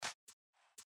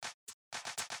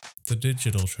The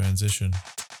digital transition.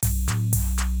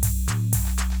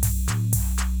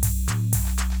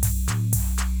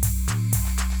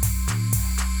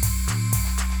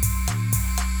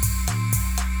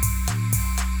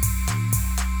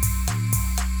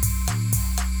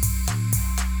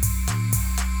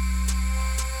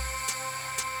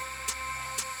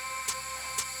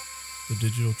 The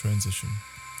Digital Transition,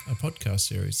 a podcast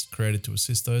series created to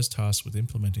assist those tasked with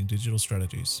implementing digital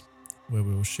strategies, where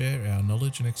we will share our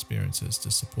knowledge and experiences to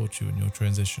support you in your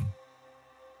transition.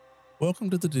 Welcome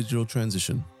to The Digital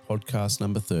Transition, podcast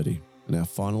number 30, and our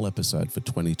final episode for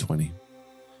 2020.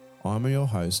 I'm your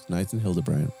host, Nathan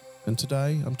Hildebrand, and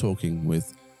today I'm talking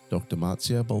with Dr.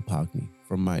 Marzia Bolpagni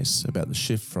from MACE about the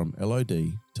shift from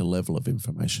LOD to level of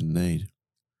information need.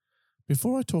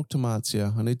 Before I talk to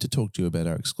Marzia, I need to talk to you about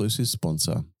our exclusive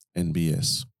sponsor,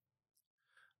 NBS.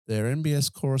 Their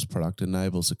NBS Chorus product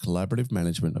enables the collaborative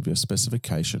management of your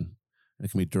specification and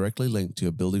can be directly linked to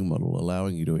your building model,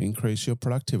 allowing you to increase your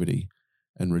productivity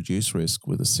and reduce risk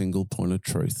with a single point of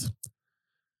truth.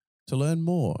 To learn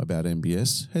more about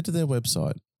NBS, head to their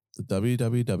website,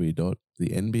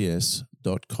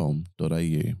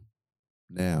 www.thenbs.com.au.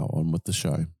 Now on with the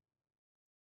show.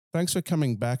 Thanks for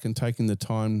coming back and taking the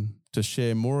time to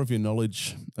share more of your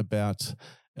knowledge about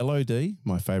LOD,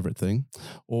 my favourite thing,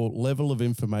 or level of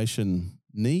information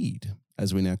need,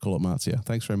 as we now call it, Marzia.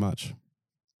 Thanks very much.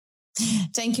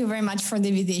 Thank you very much for the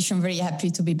invitation. Very happy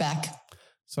to be back.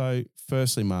 So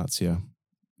firstly, Marzia,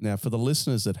 now for the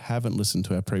listeners that haven't listened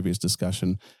to our previous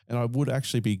discussion, and I would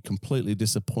actually be completely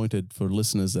disappointed for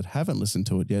listeners that haven't listened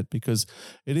to it yet, because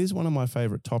it is one of my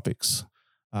favourite topics,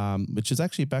 which is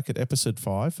actually back at episode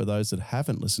 5 for those that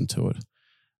haven't listened to it,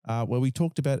 where we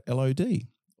talked about LOD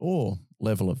or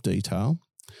level of detail.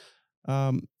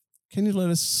 Can you let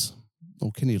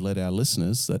our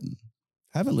listeners that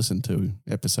haven't listened to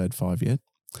episode 5 yet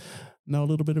know a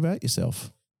little bit about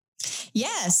yourself?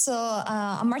 Yeah, so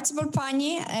I'm Marzia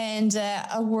Bolpagni, and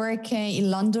I work in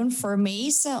London for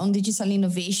MACE on digital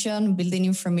innovation, building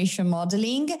information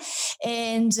modeling,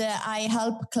 and I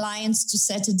help clients to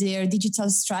set their digital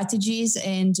strategies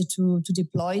and to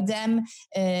deploy them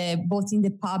both in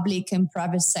the public and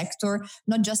private sector,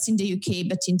 not just in the UK,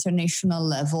 but international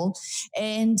level.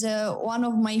 And one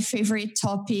of my favorite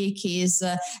topic is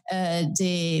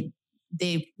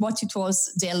what it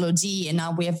was the LOD, and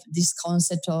now we have this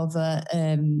concept of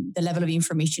the level of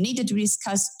information needed to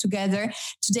discuss together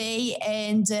today.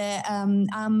 And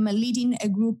I'm leading a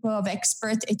group of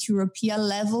experts at European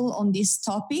level on this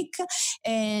topic,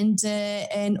 and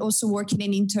also working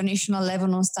at international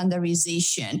level on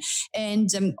standardization,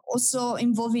 and also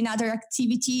involved in other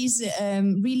activities.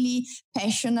 Really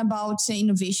passionate about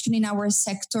innovation in our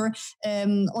sector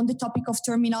on the topic of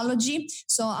terminology.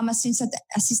 So I'm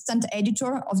assistant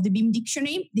editor of the BIM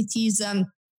Dictionary. That is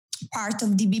part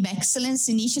of the BIM Excellence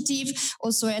Initiative.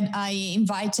 Also, I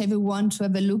invite everyone to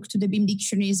have a look to the BIM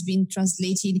Dictionary. It's been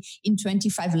translated in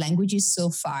 25 languages so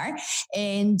far.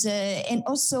 And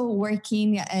also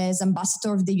working as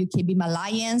ambassador of the UK BIM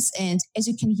Alliance. And as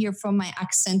you can hear from my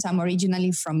accent, I'm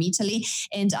originally from Italy.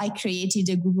 And I created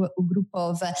a group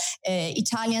of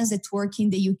Italians that work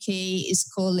in the UK. It's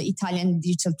called Italian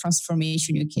Digital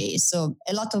Transformation UK. So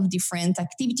a lot of different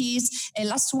activities. And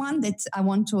last one that I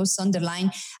want to also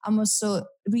underline, I'm also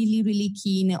really, really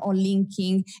keen on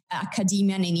linking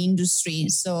academia and industry.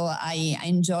 So I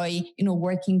enjoy,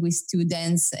 working with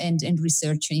students and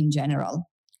research in general.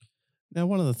 Now,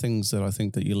 one of the things that I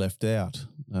think that you left out,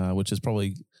 which is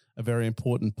probably a very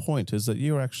important point, is that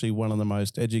you're actually one of the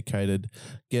most educated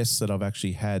guests that I've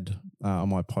actually had on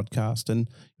my podcast. And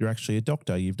you're actually a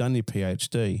doctor. You've done your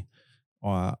PhD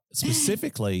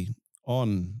specifically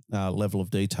on level of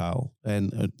detail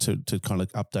and to kind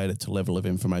of update it to level of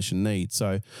information need.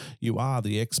 So you are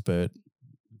the expert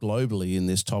globally in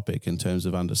this topic in terms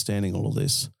of understanding all of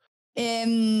this.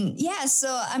 So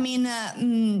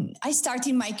I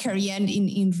started my career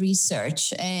in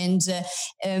research, and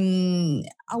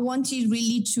I wanted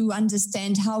really to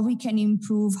understand how we can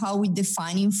improve how we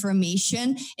define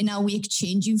information and how we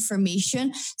exchange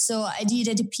information. So I did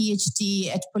a PhD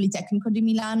at Politecnico di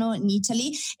Milano in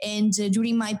Italy, and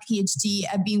during my PhD,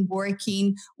 I've been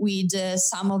working with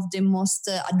some of the most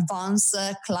advanced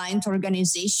client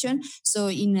organization. So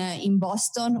in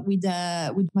Boston with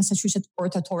Massachusetts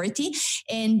Port Authority.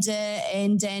 And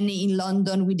then in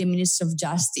London with the Minister of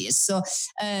Justice. So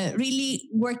really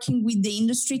working with the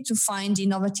industry to find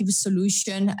innovative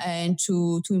solution and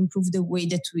to improve the way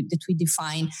that we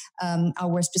define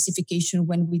our specification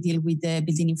when we deal with the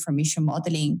building information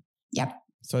modeling. Yeah.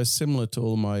 So similar to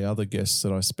all my other guests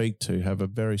that I speak to, have a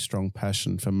very strong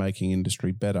passion for making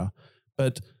industry better.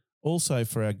 But Also,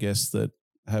 for our guests that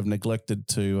have neglected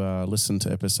to listen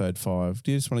to episode 5,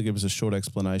 do you just want to give us a short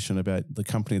explanation about the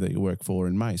company that you work for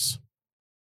in Mace?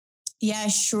 Yeah,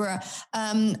 sure.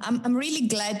 I'm really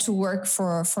glad to work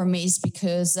for Maze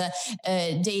because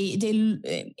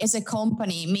they as a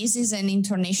company, Maze is an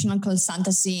international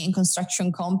consultancy and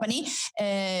construction company,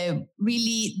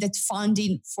 really that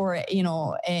founded for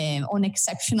on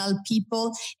exceptional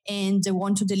people and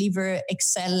want to deliver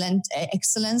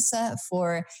excellence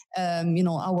for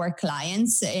our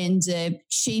clients and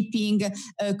shaping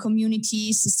a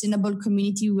community, sustainable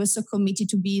community. We also committed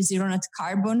to be zero net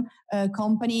carbon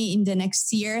company in the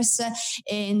next years.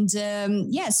 And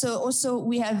so also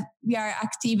we are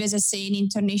active, as I say, in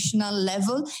international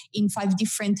level in 5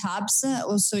 different hubs,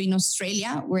 also in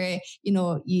Australia, where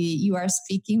you are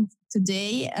speaking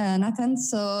today, Nathan.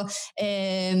 So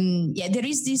there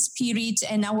is this spirit,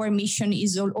 and our mission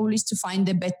is always to find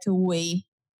a better way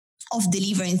of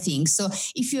delivering things. So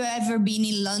if you have ever been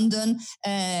in London,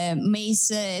 Mace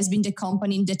has been the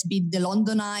company that built the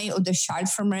London Eye or the Shard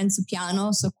from Renzo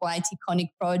Piano, so quite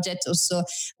iconic project. Also,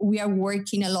 we are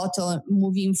working a lot on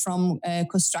moving from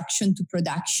construction to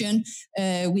production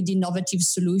with innovative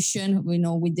solution.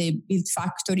 With the Build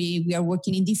Factory, we are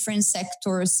working in different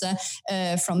sectors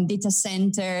from data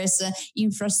centers,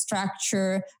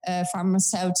 infrastructure,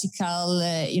 pharmaceutical,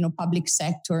 public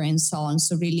sector, and so on.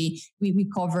 So really, we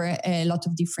cover a lot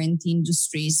of different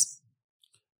industries.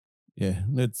 Yeah,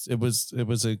 it was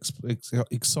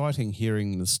exciting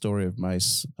hearing the story of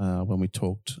Mace when we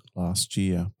talked last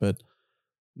year. But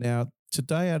now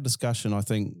today our discussion, I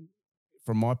think,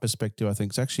 from my perspective, I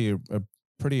think it's actually a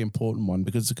pretty important one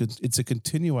because it's a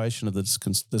continuation of the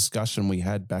discussion we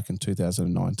had back in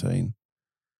 2019.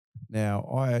 Now,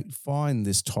 I find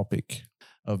this topic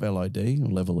of LOD, or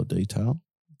level of detail,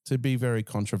 to be very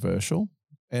controversial.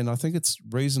 And I think it's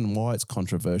reason why it's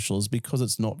controversial is because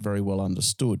it's not very well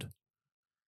understood.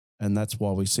 And that's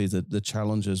why we see the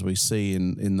challenges we see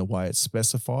in the way it's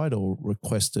specified or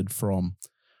requested from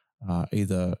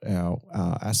either our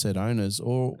asset owners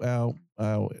or our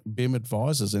BIM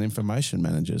advisors and information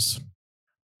managers.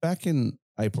 Back in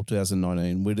April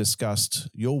 2019, we discussed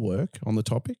your work on the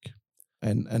topic.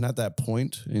 And at that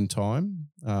point in time,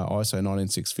 ISO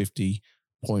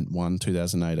 19650.1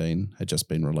 2018 had just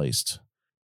been released.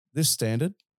 This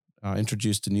standard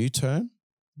introduced a new term,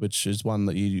 which is one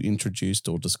that you introduced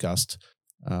or discussed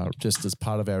just as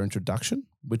part of our introduction,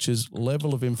 which is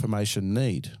level of information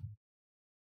need.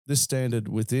 This standard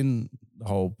within the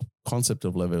whole concept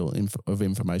of level of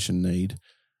information need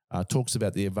talks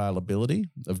about the availability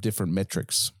of different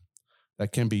metrics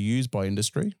that can be used by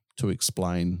industry to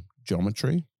explain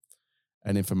geometry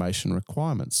and information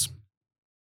requirements.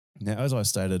 Now, as I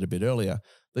stated a bit earlier,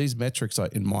 these metrics are,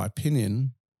 in my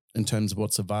opinion, in terms of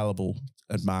what's available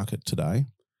at market today,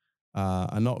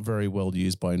 are not very well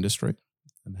used by industry,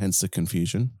 and hence the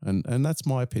confusion. And that's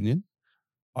my opinion.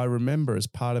 I remember as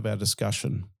part of our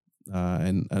discussion,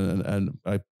 and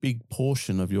a big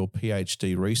portion of your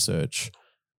PhD research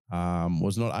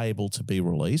was not able to be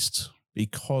released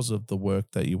because of the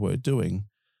work that you were doing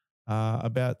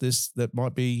about this that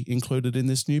might be included in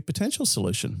this new potential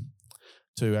solution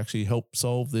to actually help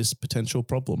solve this potential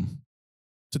problem.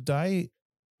 Today,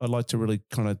 I'd like to really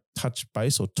kind of touch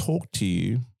base or talk to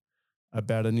you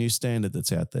about a new standard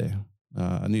that's out there,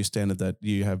 a new standard that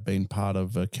you have been part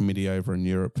of a committee over in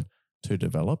Europe to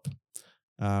develop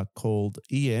called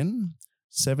EN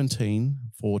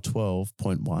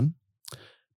 17412.1,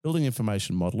 Building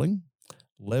Information Modelling,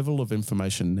 Level of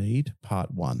Information Need,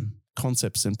 Part 1,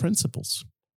 Concepts and Principles.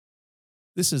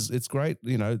 It's great.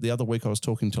 The other week I was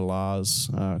talking to Lars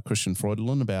Christian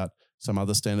Freudelin about some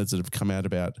other standards that have come out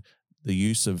about the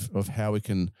use of how we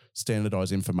can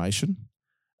standardize information.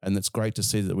 And it's great to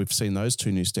see that we've seen those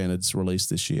 2 new standards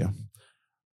released this year.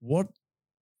 What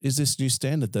is this new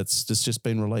standard that's just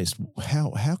been released?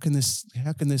 How can this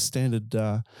standard,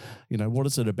 what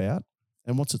is it about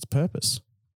and what's its purpose?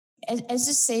 As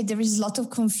you say, there is a lot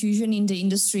of confusion in the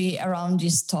industry around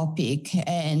this topic,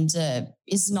 and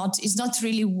it's not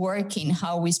really working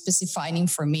how we specify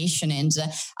information. And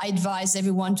I advise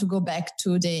everyone to go back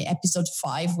to the episode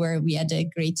 5 where we had a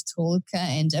great talk,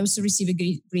 and I also received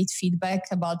a great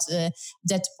feedback about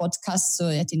that podcast. So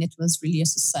I think it was really a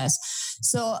success.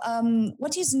 So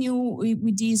what is new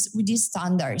with this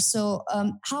standard? So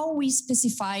how we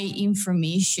specify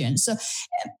information? So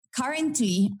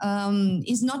currently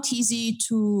it's not easy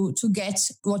to get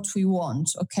what we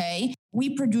want. Okay,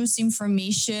 we produce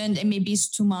information and maybe it's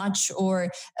too much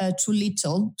or too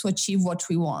little to achieve what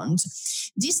we want.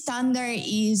 This standard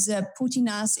is putting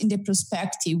us in the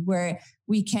perspective where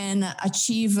we can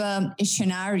achieve a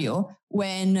scenario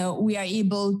when we are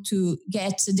able to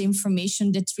get the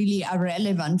information that really are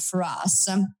relevant for us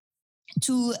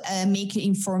to make an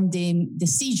informed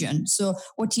decision. So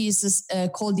what is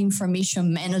called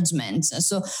information management.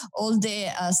 So all the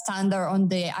standard on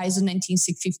the ISO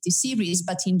 19650 series,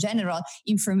 but in general,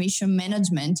 information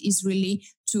management is really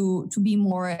to be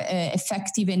more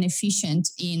effective and efficient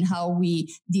in how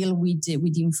we deal with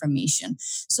information.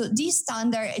 So this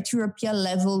standard at European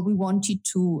level, we wanted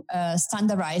to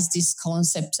standardize this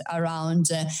concept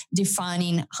around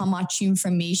defining how much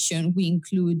information we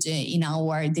include in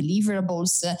our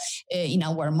deliverables, in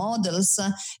our models.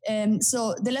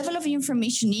 So the level of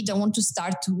information need, I want to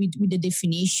start with the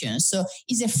definition. So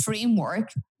it's a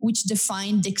framework which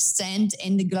define the extent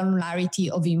and the granularity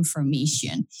of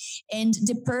information. And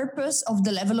the purpose of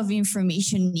the level of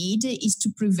information need is to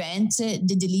prevent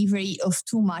the delivery of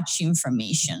too much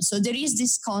information. So there is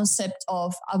this concept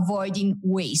of avoiding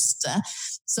waste.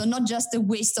 So not just the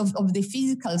waste of the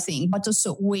physical thing, but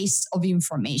also waste of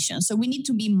information. So we need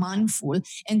to be mindful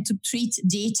and to treat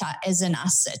data as an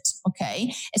asset,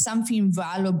 okay? As something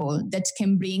valuable that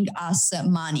can bring us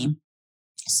money.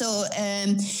 So,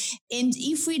 and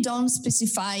if we don't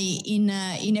specify in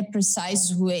a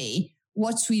precise way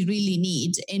what we really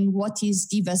need and what is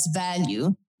give us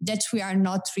value, that we are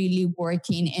not really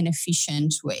working in an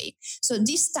efficient way. So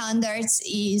this standards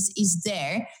is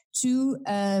there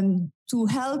to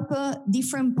help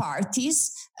different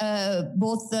parties,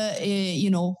 both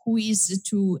who is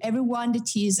to everyone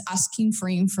that is asking for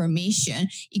information.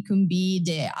 It can be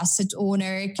the asset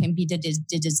owner, it can be the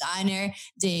designer,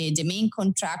 the main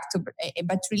contractor,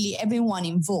 but really everyone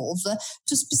involved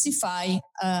to specify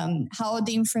how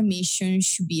the information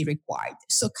should be required.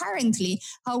 So currently,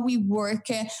 how we work,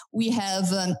 we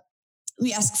have.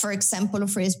 We ask, for example,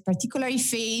 for a particular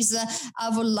phase, I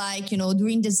would like,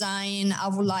 during design, I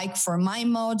would like for my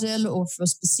model or for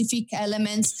specific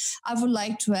elements, I would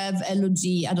like to have LOG,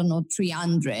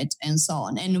 300 and so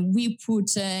on. And we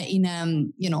put in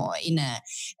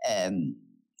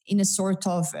a sort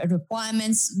of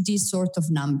requirements, these sort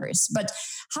of numbers. But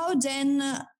how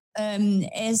then,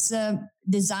 as a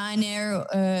designer,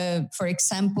 for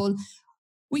example,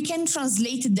 we can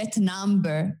translate that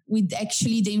number with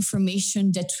actually the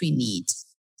information that we need.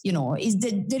 Is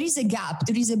that there is a gap,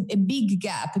 there is a big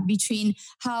gap between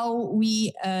how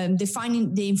we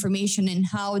define the information and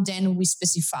how then we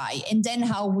specify, and then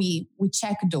how we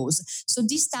check those. So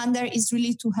this standard is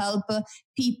really to help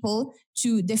people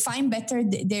to define better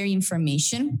their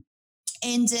information.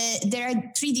 And there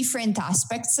are three different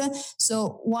aspects.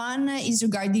 So one is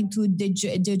regarding to the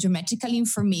geometrical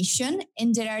information,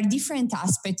 and there are different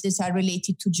aspects that are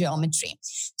related to geometry.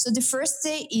 So the first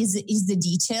is the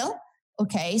detail.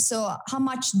 Okay, so how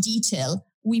much detail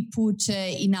we put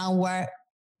in our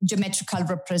geometrical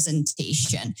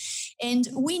representation. And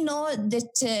we know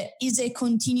that is a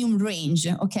continuum range,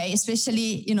 okay,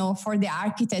 especially, for the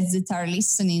architects that are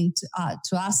listening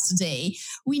to us today.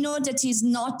 We know that is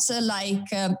not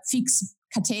like a fixed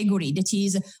category that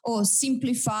is,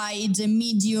 simplified,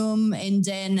 medium, and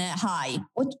then high.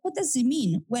 What does it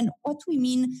mean? What we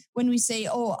mean when we say,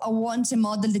 I want a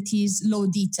model that is low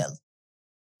detail?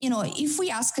 If we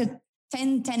ask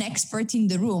 10 experts in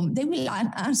the room, they will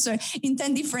answer in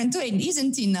 10 different ways,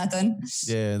 isn't it, Nathan?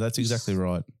 Yeah, that's exactly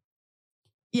right.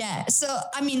 Yeah. So,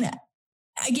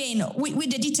 again, with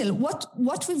the detail,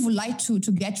 what we would like to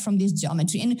get from this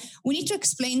geometry. And we need to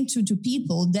explain to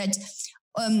people that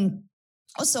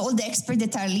also all the experts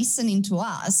that are listening to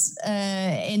us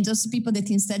and those people that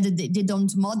instead they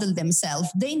don't model themselves,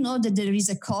 they know that there is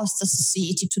a cost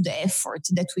associated to the effort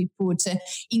that we put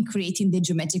in creating the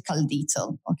geometrical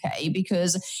detail, okay?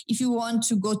 Because if you want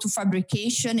to go to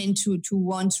fabrication and to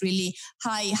want really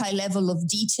high level of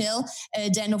detail,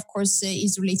 then of course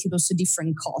is related also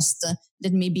different cost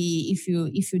that maybe if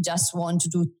you just want to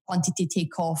do quantity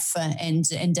takeoff and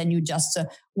then you just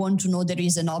want to know there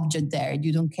is an object there,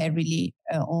 you don't care really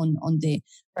on the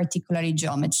particular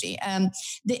geometry.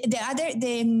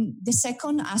 The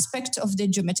second aspect of the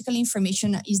geometrical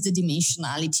information is the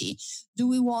dimensionality. Do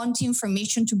we want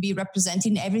information to be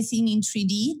representing everything in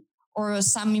 3D? Or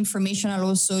some information are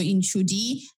also in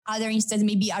 2D? Other instead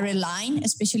maybe are aligned,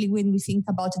 especially when we think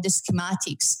about the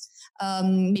schematics.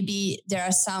 Maybe there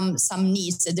are some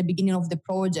needs at the beginning of the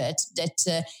project that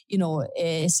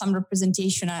some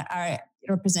representation are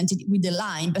represented with a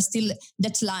line, but still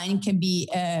that line can be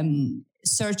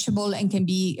searchable and can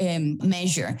be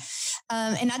measured.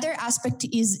 Another aspect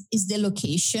is the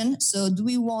location. So do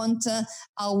we want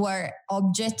our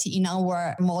object in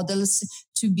our models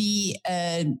to be,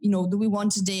 do we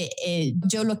want the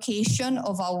geolocation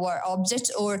of our object,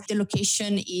 or the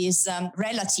location is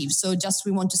relative? So just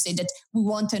we want to say that we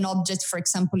want an object, for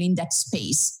example, in that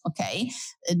space, okay?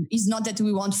 It's not that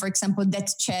we want, for example,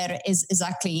 that chair is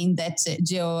exactly in that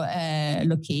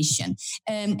geolocation.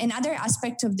 Another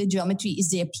aspect of the geometry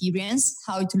is the appearance,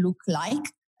 how it look like.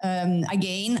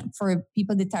 Again, for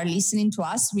people that are listening to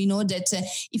us, we know that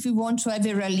if we want to have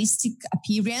a realistic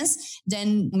appearance,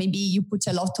 then maybe you put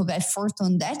a lot of effort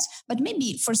on that. But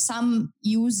maybe for some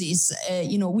uses,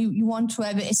 you want to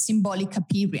have a symbolic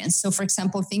appearance. So, for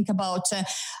example, think about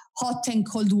hot and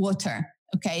cold water.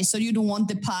 Okay, so you don't want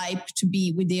the pipe to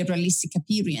be with a realistic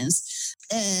appearance.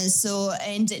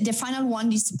 And the final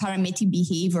one is parametric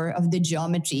behavior of the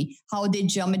geometry, how the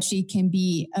geometry can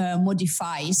be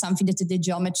modified, something that the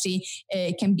geometry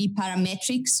can be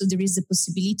parametric. So there is a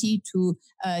possibility to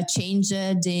change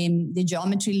the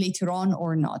geometry later on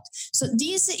or not. So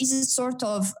this is a sort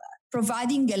of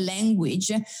providing a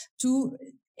language to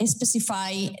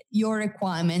specify your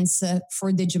requirements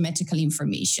for the geometrical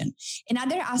information.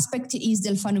 Another aspect is the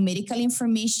alphanumerical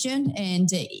information, and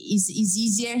is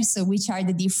easier. So which are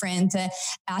the different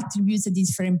attributes, the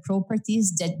different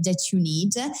properties that you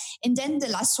need. And then the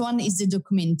last one is the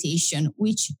documentation,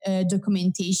 which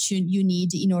documentation you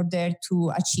need in order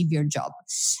to achieve your job.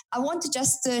 I want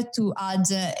just to add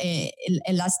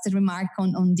a last remark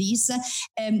on this.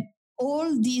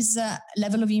 All these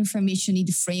level of information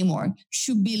need framework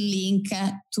should be linked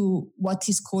to what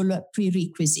is called a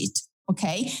prerequisite,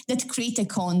 okay, that create a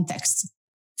context.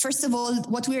 First of all,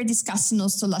 what we were discussing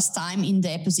also last time in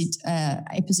the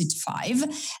episode 5,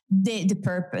 the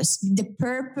purpose. The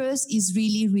purpose is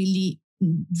really, really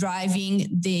driving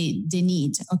the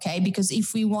need, okay? Because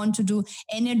if we want to do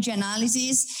energy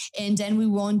analysis and then we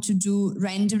want to do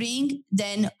rendering,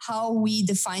 then how we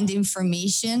define the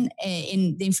information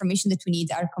and the information that we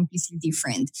need are completely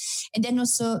different. And then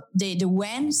also the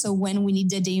when, so when we need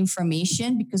the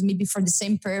information, because maybe for the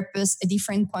same purpose, a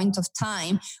different point of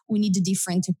time, we need a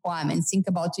different requirement. Think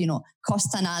about,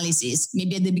 cost analysis.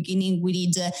 Maybe at the beginning we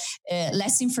need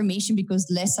less information because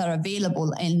less are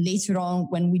available. And later on,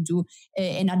 when we do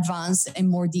an advanced and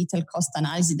more detailed cost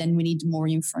analysis, then we need more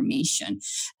information.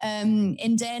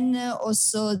 And then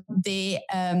also the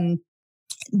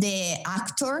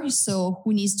actor, so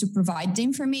who needs to provide the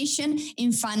information,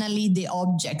 and finally the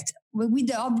object. With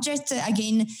the object,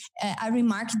 again, I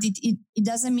remarked it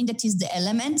doesn't mean that it's the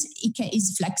element. It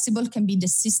is flexible, can be the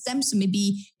system. So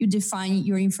maybe you define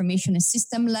your information at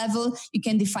system level. You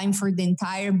can define for the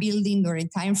entire building or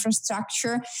entire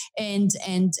infrastructure, and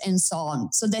so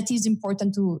on. So that is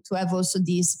important to have also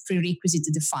these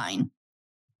prerequisites defined.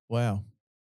 Wow.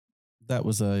 That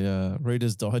was a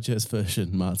Reader's Digest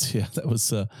version, Marzia. That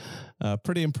was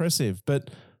pretty impressive.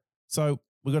 But so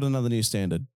we've got another new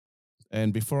standard.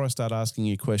 And before I start asking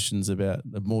you questions about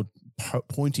the more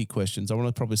pointy questions, I want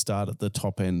to probably start at the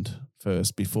top end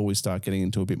first before we start getting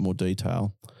into a bit more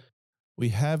detail. We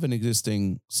have an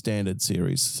existing standard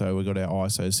series. So we've got our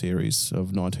ISO series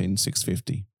of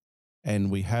 19650.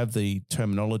 And we have the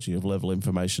terminology of level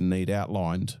information need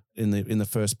outlined in the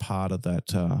first part of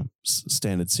that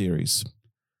standard series.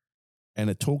 And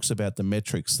it talks about the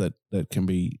metrics that can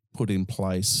be put in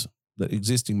place, the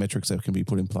existing metrics that can be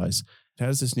put in place. How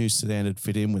does this new standard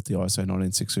fit in with the ISO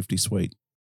 19650 suite?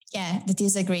 Yeah, that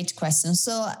is a great question.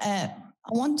 So I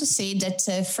want to say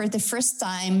that for the first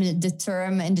time, the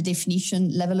term and the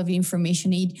definition level of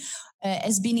information need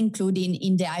has been included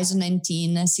in the ISO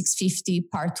 19650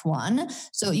 Part 1.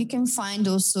 So you can find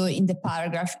also in the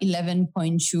paragraph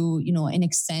 11.2, an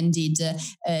extended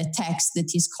text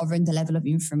that is covering the level of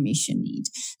information need.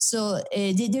 So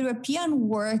the European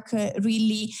work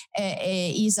really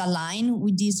is aligned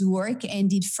with this work,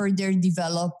 and it further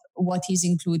develop what is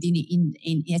included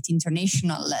at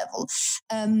international level.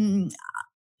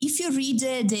 If you read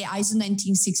the ISO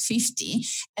 19650,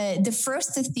 the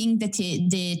first thing that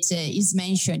is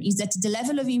mentioned is that the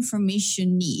level of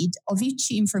information need of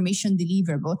each information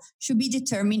deliverable should be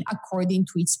determined according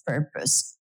to its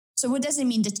purpose. So what does it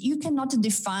mean? That you cannot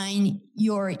define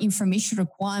your information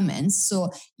requirements, so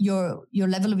your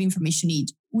level of information need,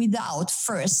 without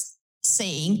first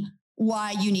saying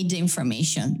why you need the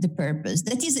information, the purpose.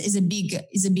 That is a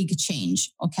big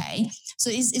change. Okay, so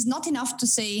it's not enough to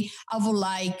say I would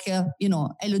like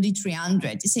LOD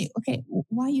 300. You say, okay,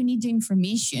 why you need the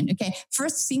information? Okay,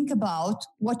 first think about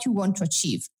what you want to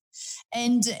achieve.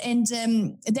 And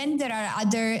then there are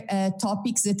other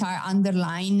topics that are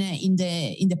underlined in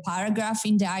the paragraph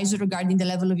in the ISO regarding the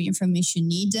level of information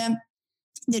need.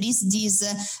 There is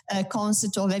this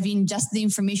concept of having just the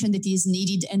information that is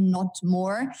needed and not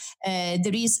more.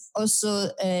 There is also,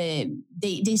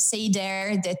 they say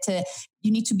there that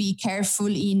you need to be careful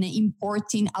in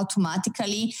importing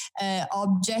automatically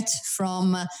objects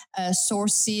from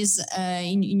sources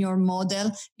in your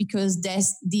model, because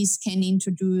this can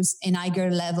introduce an higher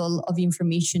level of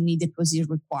information need that was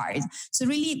required. So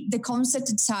really the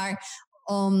concepts are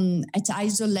at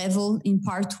ISO level in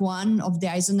part 1 of the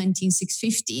ISO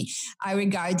 19650 are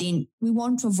regarding, we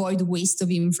want to avoid waste of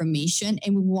information,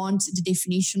 and we want the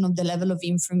definition of the level of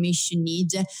information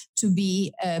need to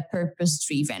be purpose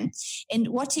driven. And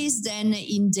what is then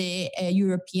in the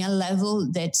European level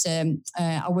that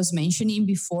I was mentioning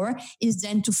before is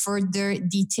then to further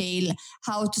detail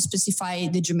how to specify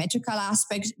the geometrical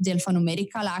aspect, the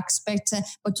alphanumerical aspect,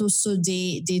 but also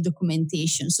the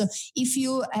documentation. So if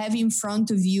you have in front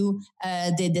of you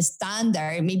the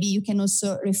standard, maybe you can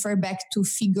also refer back to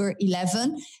figure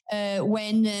 11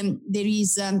 when there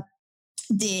is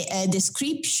the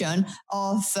description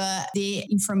of the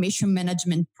information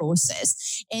management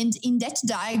process. And in that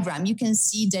diagram, you can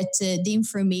see that the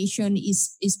information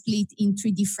is split in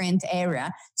 3 different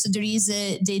areas. So there is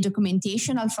the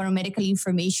documentation, alphanumerical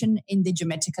information, and the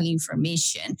geometrical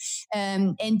information.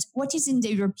 And what is in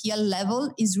the European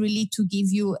level is really to give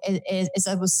you, as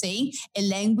I was saying, a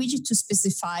language to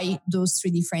specify those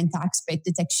 3 different aspects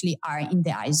that actually are in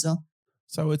the ISO.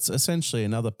 So it's essentially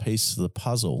another piece of the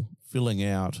puzzle, filling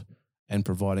out and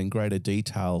providing greater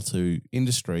detail to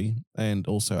industry and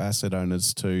also asset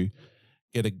owners to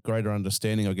get a greater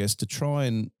understanding, I guess, to try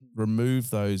and remove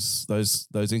those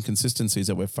inconsistencies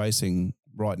that we're facing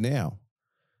right now.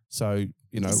 So,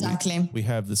 you know, exactly. we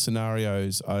have the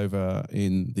scenarios over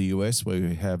in the US where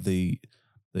we have the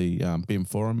BIM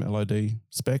Forum LOD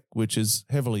spec, which is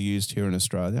heavily used here in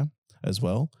Australia as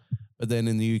well. But then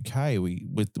in the UK, we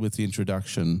with the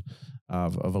introduction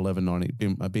of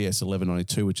 1190 BS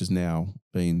 1192, which has now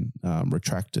been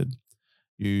retracted,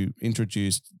 you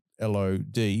introduced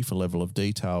LOD for level of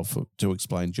detail to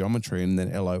explain geometry, and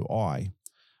then LOI,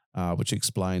 which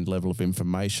explained level of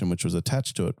information, which was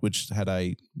attached to it, which had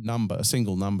a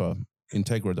single number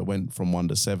integra that went from 1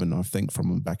 to 7, I think,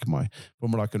 from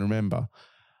what I can remember.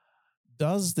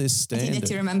 Does this standard? I think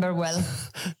that you remember well.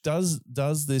 Does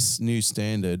this new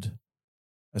standard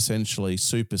essentially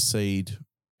supersede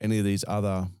any of these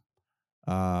other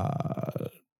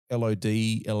LOD,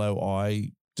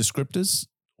 LOI descriptors,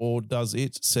 or does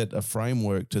it set a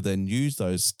framework to then use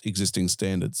those existing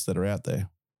standards that are out there?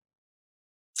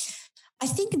 I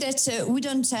think that we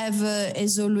don't have,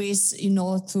 as always,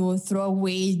 to throw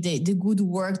away the good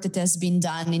work that has been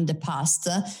done in the past.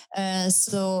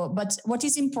 But what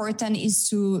is important is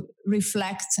to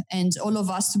reflect, and all of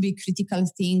us to be critical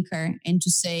thinker and to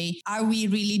say, are we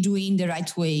really doing the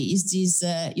right way? Is this,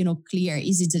 clear?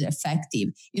 Is it effective?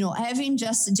 Having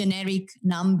just generic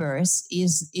numbers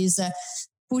is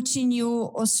putting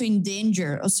you also in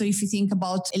danger. Also, if you think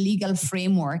about a legal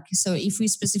framework. So if we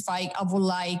specify, I would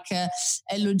like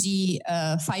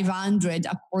LOD 500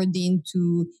 according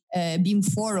to BIM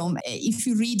Forum. If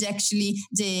you read actually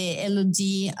the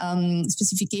LOD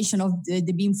specification of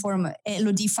the BIM Forum,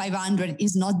 LOD 500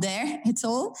 is not there at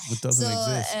all. It doesn't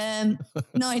exist.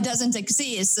 No, it doesn't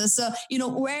exist. So,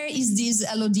 where is this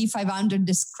LOD 500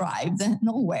 described?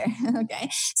 Nowhere. Okay.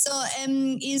 So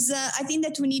I think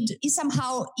that is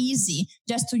somehow easy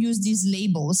just to use these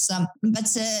labels.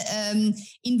 But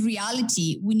in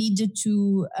reality, we need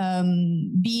to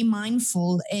be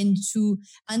mindful and to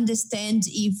understand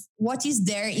if what is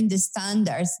there in the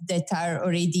standards that are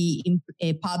already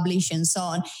published and so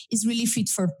on is really fit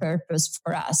for purpose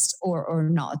for us or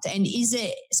not. And is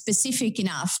it specific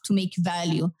enough to make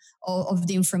value of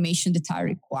the information that are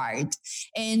required?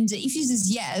 And if it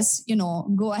is yes,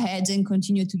 go ahead and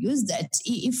continue to use that.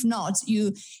 If not,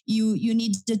 you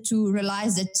need to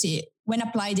realize that when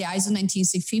apply the ISO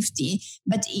 19650,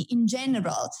 but in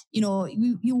general,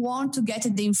 you want to get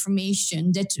the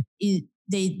information that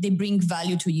they bring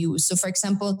value to you. So, for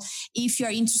example, if you're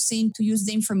interested to use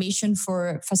the information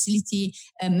for facility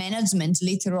management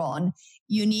later on,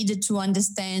 you need to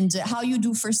understand how you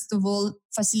do, first of all,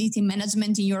 facility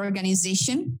management in your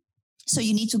organization. So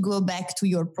you need to go back to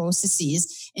your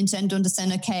processes and try to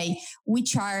understand, okay,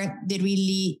 which are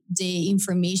the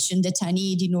information that I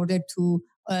need in order to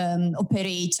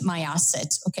operate my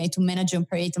asset, okay, to manage and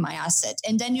operate my asset.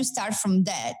 And then you start from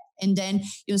that. And then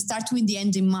you start with the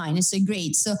end in mind and say,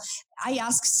 great. So I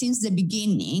ask since the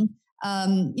beginning,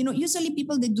 Usually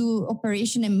people that do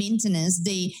operation and maintenance,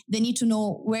 they need to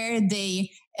know where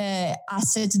they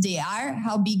assets they are,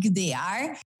 how big they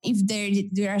are, if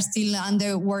they are still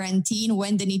under warranty,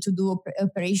 when they need to do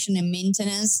operation and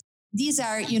maintenance. These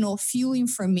are, few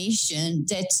information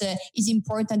that is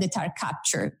important that are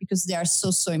captured because they are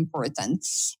so important.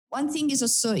 One thing is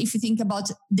also, if you think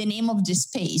about the name of the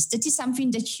space, that is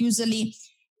something that usually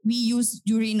we use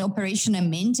during operation and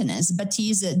maintenance, but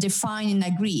is defined and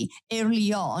agreed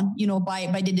early on,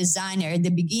 by the designer at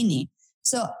the beginning.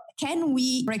 So can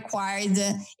we require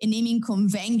a naming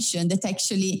convention that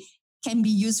actually can be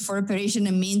used for operation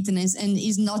and maintenance and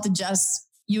is not just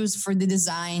used for the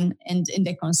design and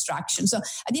the construction? So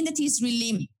I think that is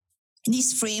really,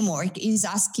 this framework is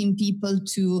asking people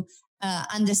to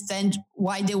understand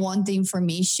why they want the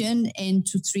information and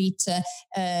to treat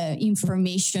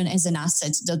information as an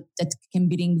asset that can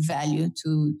bring value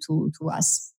to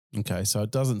us. Okay, so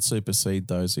it doesn't supersede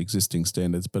those existing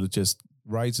standards, but it just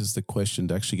raises the question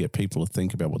to actually get people to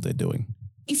think about what they're doing.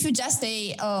 If you just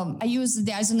say, I use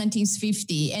the ISO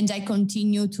 19650 and I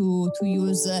continue to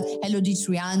use LOD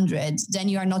 300, then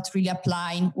you are not really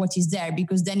applying what is there,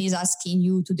 because then it's asking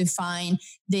you to define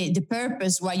the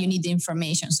purpose why you need the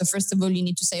information. So first of all, you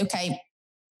need to say, okay,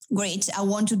 great, I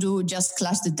want to do just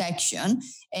clash detection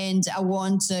and I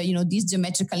want, this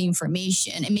geometrical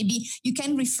information. And maybe you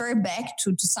can refer back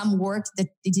to some work that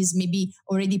it is maybe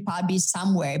already published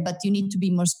somewhere, but you need to be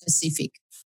more specific.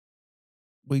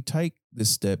 We take this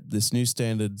step, this new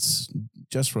standards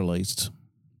just released,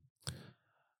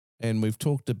 and we've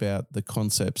talked about the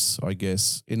concepts, I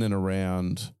guess, in and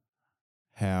around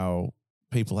how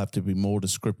people have to be more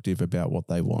descriptive about what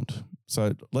they want.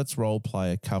 So let's role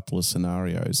play a couple of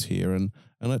scenarios here and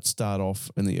let's start off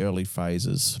in the early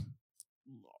phases.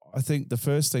 I think the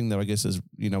first thing that I guess is,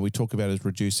 we talk about is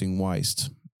reducing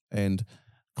waste, and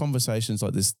conversations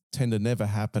like this tend to never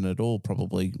happen at all,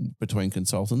 probably between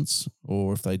consultants,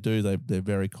 or if they do, they're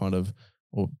very kind of,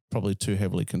 or probably too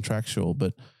heavily contractual.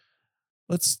 But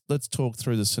let's talk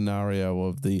through the scenario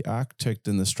of the architect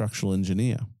and the structural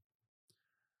engineer,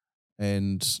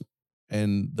 and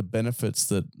the benefits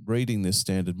that reading this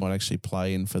standard might actually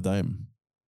play in for them.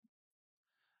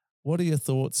 What are your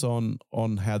thoughts on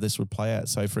how this would play out?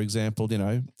 So, for example,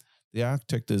 the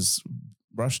architect is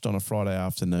rushed on a Friday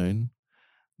afternoon.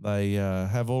 They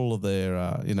have all of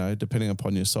their, depending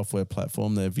upon your software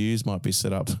platform, their views might be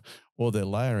set up, or their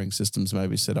layering systems may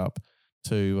be set up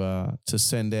to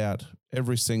send out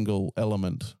every single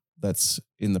element that's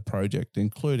in the project,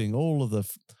 including all of the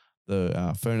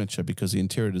furniture, because the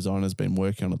interior designer has been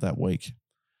working on it that week.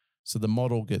 So the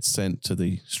model gets sent to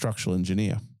the structural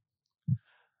engineer.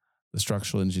 The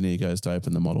structural engineer goes to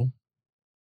open the model,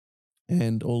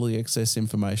 and all the excess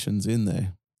information's in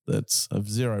there that's of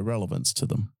zero relevance to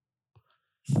them.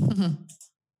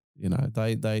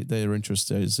 Their interest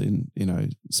is in,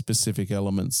 specific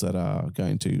elements that are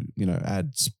going to,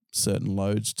 add certain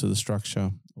loads to the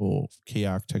structure, or key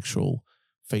architectural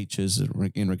features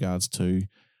in regards to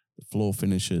the floor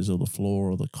finishes or the floor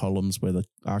or the columns, where the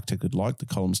architect would like the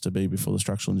columns to be before the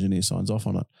structural engineer signs off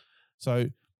on it. So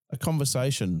a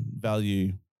conversation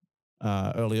value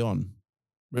early on,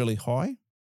 really high.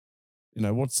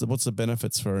 What's the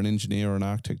benefits for an engineer or an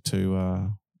architect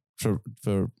to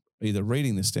for either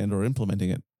reading the standard or implementing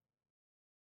it?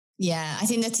 Yeah, I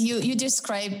think that you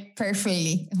describe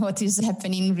perfectly what is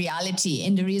happening in reality,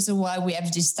 and the reason why we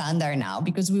have this standard now,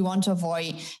 because we want to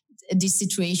avoid this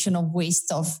situation of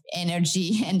waste of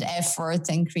energy and effort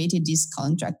and created this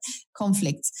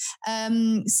conflict.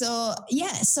 So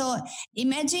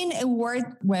imagine a world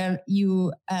where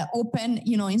you open,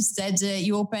 instead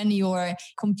you open your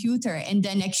computer and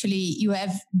then actually you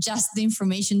have just the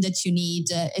information that you need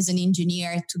as an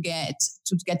engineer to get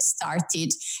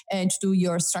started and to do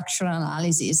your structural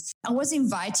analysis. I was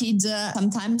invited some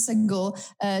time ago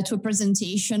to a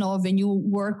presentation of a new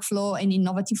workflow, an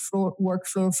innovative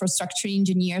workflow for structural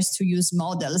engineers to use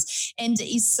models. And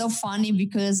it's so funny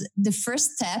because the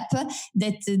first step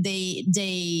that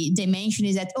they mention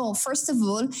is that, first of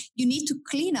all, you need to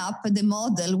clean up the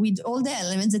model with all the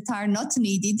elements that are not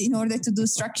needed in order to do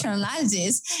structural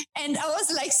analysis. And I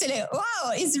was like,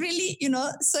 wow, it's really,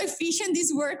 so efficient,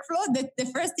 this workflow, that the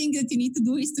first thing that you need to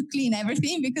do is to clean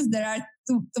everything, because there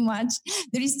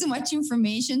is too much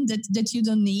information that you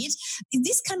don't need.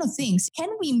 These kind of things, can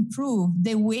we improve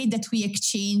the way that we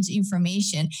exchange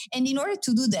information? And in order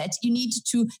to do that, you need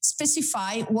to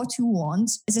specify what you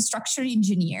want as a structural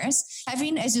engineers,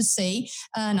 having, as you say,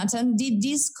 Nathan, did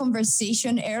this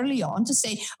conversation early on to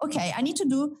say, okay, I need to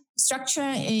do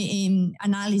structural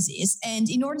analysis. And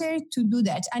in order to do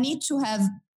that, I need to have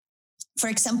for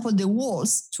example, the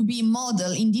walls to be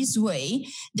modeled in this way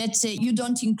that you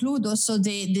don't include also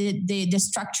the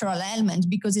structural element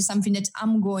because it's something that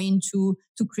I'm going to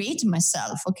create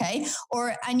myself, okay?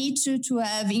 Or I need to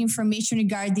have information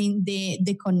regarding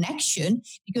the connection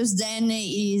because then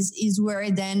is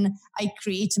where then I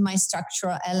create my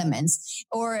structural elements.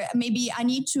 Or maybe I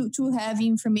need to have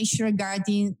information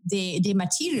regarding the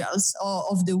materials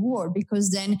of the wall because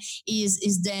then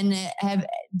is then have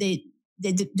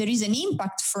there is an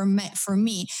impact for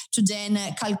me to then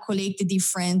calculate the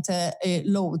different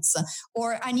loads.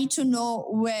 Or I need to know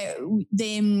where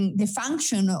the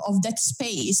function of that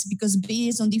space, because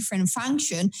based on different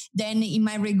function, then in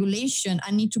my regulation, I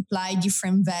need to apply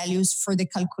different values for the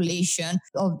calculation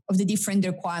of the different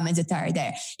requirements that are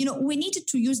there. We needed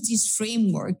to use this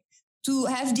framework to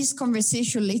have this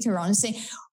conversation later on and say,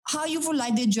 how you would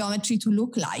like the geometry to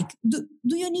look like. Do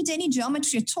you need any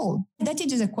geometry at all? That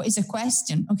is a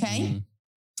question, okay? Mm.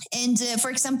 And for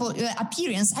example,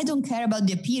 appearance, I don't care about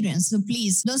the appearance. So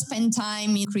please don't spend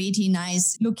time in creating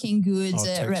nice looking good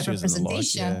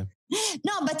representation.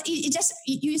 No, but it just,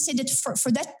 you said that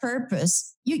for that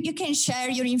purpose, you can share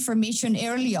your information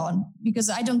early on because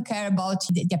I don't care about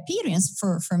the appearance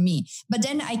for me. But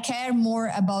then I care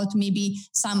more about maybe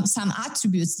some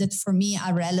attributes that for me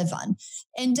are relevant.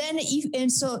 And then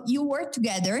so you work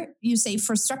together, you say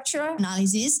for structural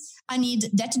analysis, I need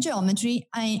that geometry,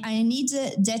 I need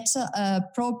that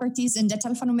properties and that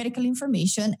alphanumerical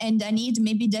information, and I need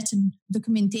maybe that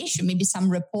documentation, maybe some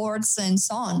reports and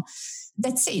so on.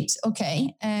 That's it,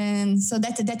 okay, and so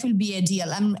that will be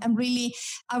ideal. I really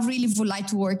would like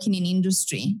to work in an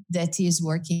industry that is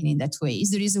working in that way. Is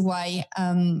the reason why,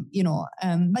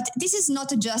 but this is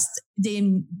not just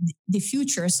the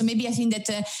future. So maybe I think that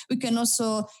we can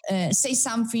also say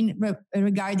something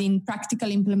regarding practical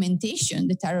implementation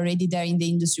that are already there in the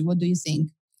industry. What do you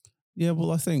think? Yeah,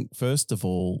 well, I think first of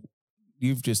all,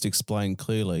 you've just explained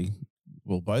clearly.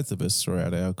 Well, both of us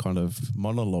throughout our kind of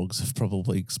monologues have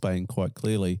probably explained quite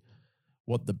clearly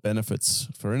what the benefits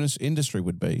for industry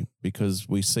would be, because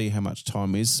we see how much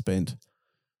time is spent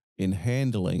in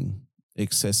handling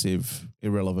excessive,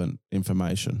 irrelevant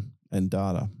information and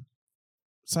data.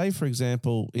 Say, for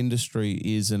example, industry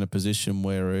is in a position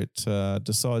where it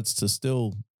decides to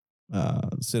still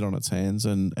sit on its hands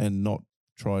and not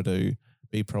try to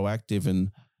be proactive and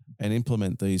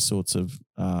implement these sorts of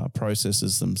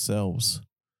processes themselves.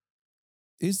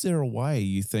 Is there a way,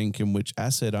 you think, in which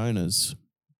asset owners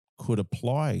could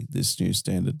apply this new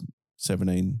standard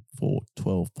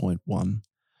 17.4.12.1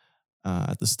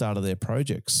 at the start of their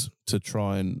projects to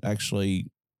try and achieve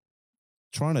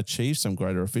some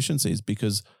greater efficiencies?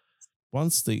 Because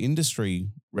once the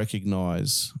industry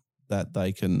recognise that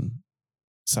they can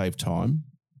save time,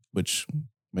 which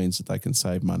means that they can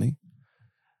save money,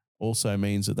 also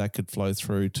means that could flow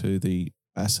through to the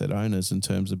asset owners in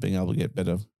terms of being able to get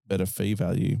better fee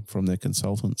value from their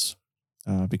consultants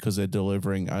because they're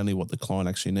delivering only what the client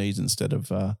actually needs instead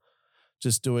of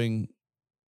just putting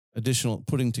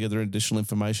together additional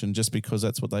information just because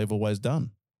that's what they've always done.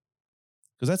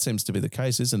 Because that seems to be the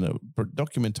case, isn't it?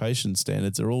 Documentation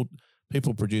standards are all,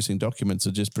 people producing documents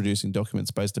are just producing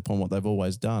documents based upon what they've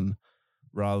always done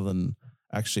rather than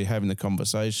actually having the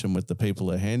conversation with the people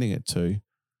they're handing it to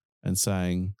and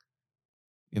saying,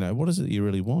 what is it you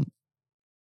really want?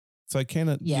 So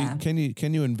can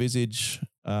you envisage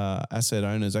asset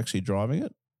owners actually driving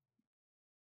it?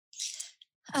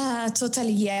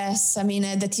 Totally, yes. I mean,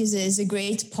 that is a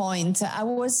great point. I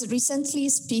was recently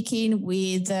speaking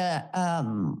with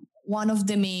one of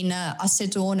the main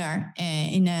asset owner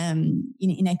in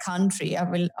a country. I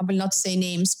will not say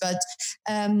names, but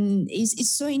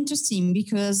it's so interesting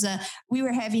because we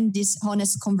were having this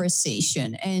honest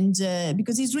conversation, and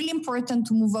because it's really important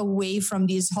to move away from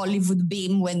this Hollywood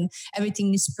beam when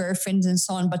everything is perfect and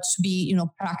so on, but to be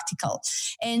practical.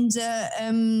 And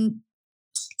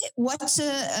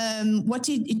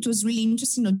it was really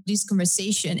interesting on this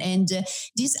conversation, and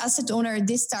this asset owner,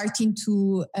 they starting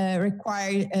to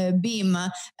require BIM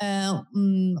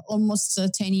almost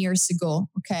 10 years ago.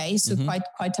 Okay, so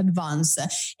quite advanced,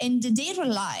 and they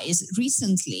realized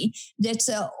recently that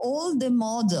all the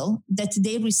model that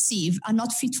they receive are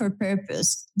not fit for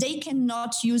purpose. They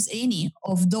cannot use any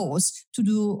of those to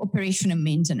do operation and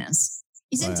maintenance.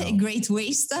 Isn't it a great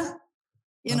waste?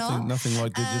 Nothing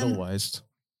like digital waste.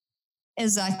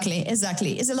 Exactly.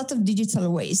 It's a lot of digital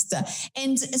waste.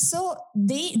 And so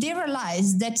they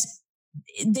realized that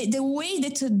the way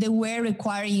that they were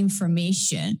requiring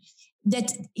information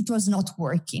that it was not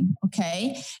working,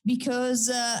 okay? Because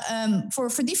for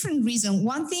different reasons.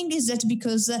 One thing is that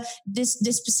because the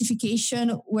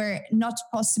specification were not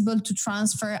possible to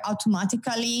transfer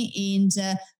automatically in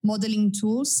the modeling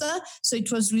tools, so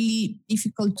it was really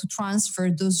difficult to transfer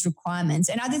those requirements.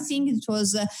 Another thing, it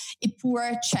was a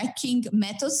poor checking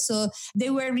method, so they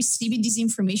were receiving this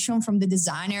information from the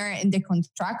designer and the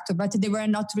contractor, but they were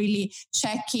not really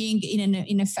checking in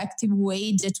an effective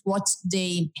way that what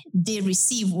they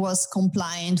receive was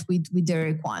compliant with their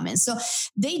requirements. So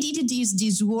they did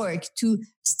this work to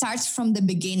start from the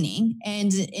beginning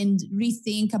and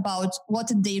rethink about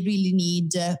what they really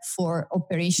need for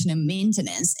operation and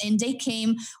maintenance. And they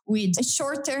came with a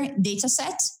shorter data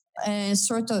set,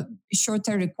 sort of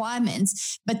shorter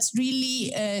requirements, but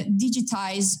really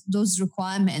digitize those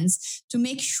requirements to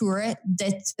make sure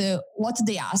that what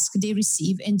they ask, they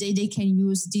receive, and they can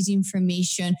use this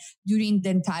information during the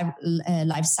entire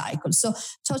life cycle. So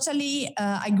totally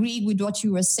agree with what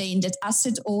you were saying, that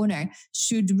asset owner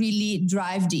should really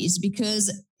drive this,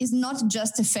 because it's not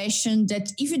just a fashion that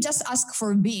if you just ask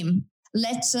for BIM,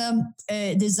 let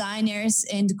designers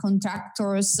and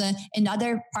contractors and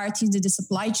other parties in the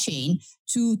supply chain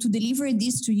to deliver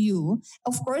this to you.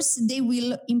 Of course, they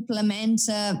will implement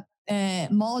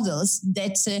models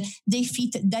that they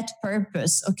fit that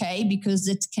purpose, okay? Because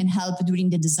that can help during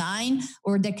the design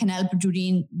or that can help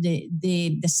during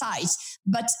the size.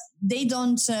 But they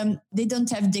don't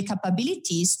have the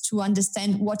capabilities to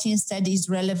understand what instead is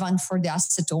relevant for the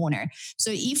asset owner.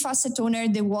 So if asset owner,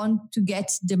 they want to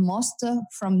get the most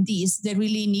from this, they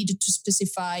really need to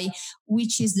specify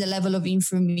which is the level of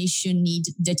information need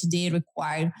that they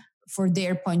require for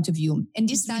their point of view. And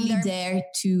this is really there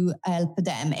to help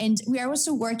them. And we are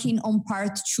also working on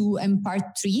part 2 and part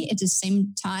 3 at the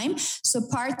same time. So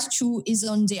part 2 is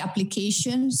on the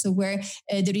application. So where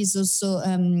there is also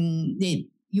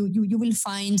you will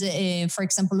find, for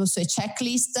example, also a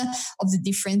checklist of the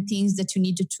different things that you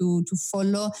need to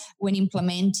follow when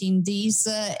implementing this.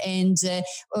 And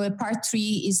part 3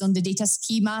 is on the data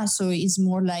schema. So it's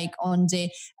more like on the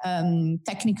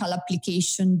technical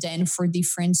application then for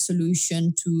different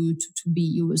solution to be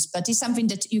used. But it's something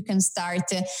that you can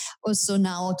start also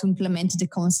now to implement the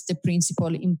concept, the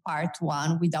principle in part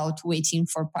 1 without waiting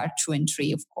for part 2 and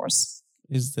 3, of course.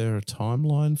 Is there a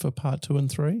timeline for part 2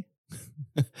 and 3?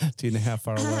 Do you know how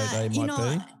far away they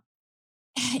might be?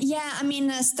 Yeah, I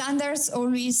mean, standards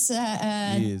always,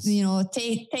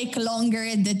 take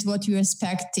longer than what you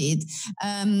expected.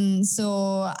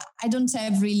 So I don't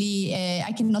have really,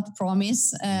 I cannot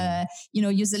promise.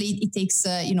 Usually it takes,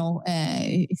 a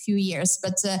few years.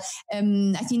 But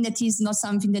I think that is not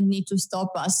something that needs to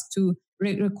stop us to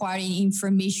requiring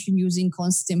information using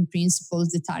constant principles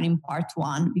that are in part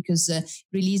 1, because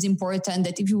really is important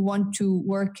that if you want to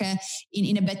work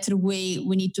in a better way,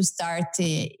 we need to start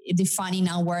defining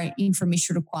our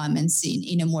information requirements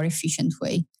in a more efficient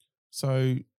way.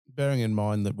 So bearing in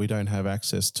mind that we don't have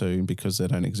access to, because they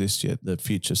don't exist yet, the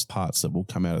future parts that will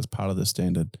come out as part of the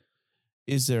standard,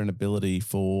 is there an ability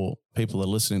for people that are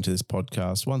listening to this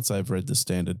podcast, once they've read the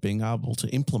standard, being able to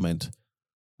implement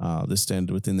the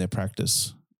standard within their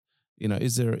practice?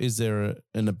 Is there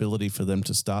an ability for them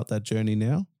to start that journey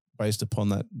now based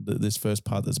upon this first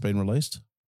part that's been released?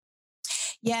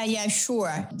 Yeah,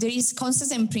 sure. There is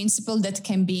concepts and principle that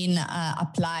can be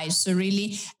applied. So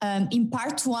really, in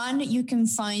part 1, you can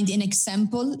find an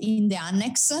example in the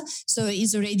annex. So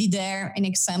it's already there, an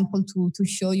example to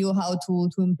show you how to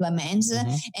implement.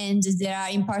 Mm-hmm. And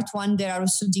in part 1, there are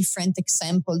also different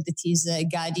examples that is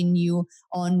guiding you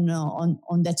on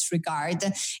that regard.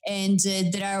 And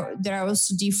there are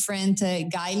also different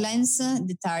guidelines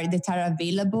that are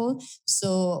available. So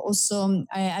also,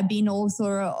 I've been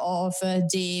author of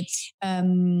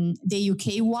the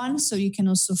UK one, so you can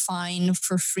also find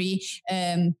for free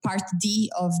part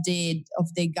D of the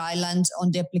guidelines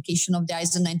on the application of the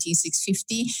ISO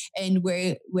 19650, and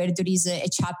where there is a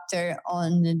chapter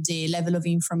on the level of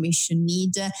information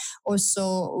need.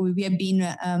 Also, we have been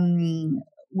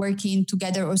working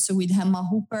together also with Emma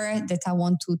Hooper, that I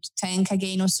want to thank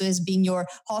again, also has been your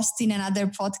host in another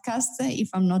podcast, if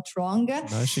I'm not wrong.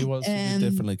 No, she was. She did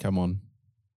definitely come on.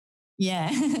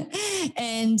 Yeah.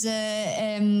 And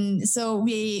so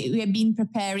we have been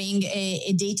preparing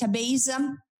a database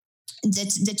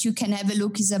that you can have a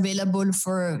look, is available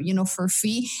for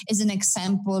free, as an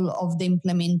example of the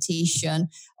implementation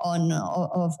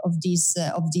of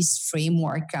this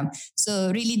framework.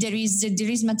 So really there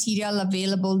is material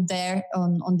available there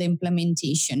on the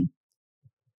implementation.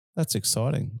 That's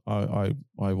exciting. I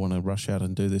want to rush out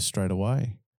and do this straight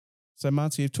away. So,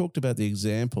 Marzia, you've talked about the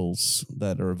examples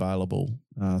that are available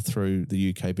through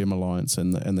the UK BIM Alliance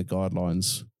and the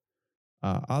guidelines.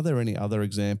 Are there any other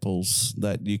examples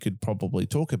that you could probably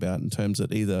talk about in terms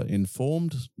that either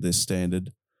informed this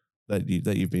standard that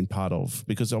you've been part of?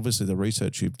 Because obviously the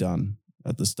research you've done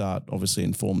at the start obviously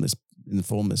informed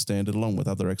this standard along with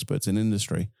other experts in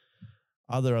industry.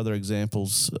 Are there other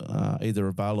examples either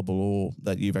available or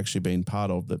that you've actually been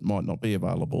part of that might not be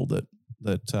available that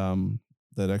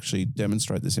actually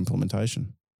demonstrate this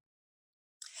implementation?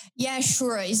 Yeah,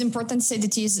 sure. It's important to say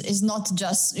that is not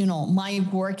just, my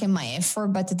work and my effort,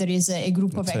 but there is a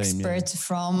group of experts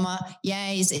from,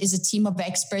 is a team of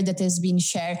experts that has been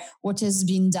shared what has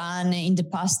been done in the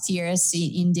past years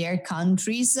in their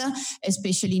countries,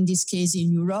 especially in this case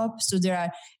in Europe. So there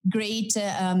are great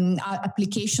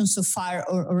applications so far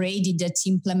already that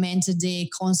implement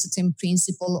the concept and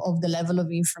principle of the level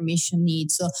of information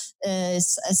need. So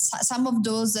some of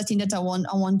those I think that I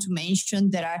want to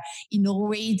mention, there are in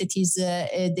Norway, that is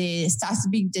the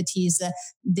Statsbygg, that is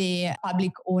the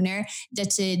public owner,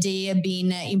 that they have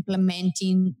been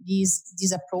implementing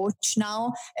this approach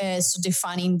now, so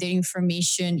defining their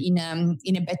information in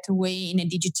a better way, in a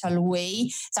digital way,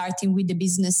 starting with the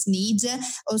business needs.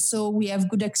 Also, we have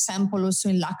good example also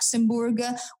in Luxembourg,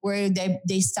 where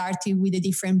they started with the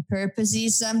different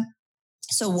purposes.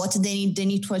 So what they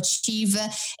need to achieve,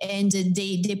 and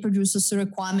they produce also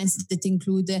requirements that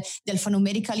include the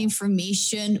alphanumerical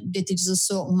information that is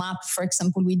also mapped, for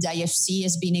example, with IFC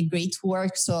has been a great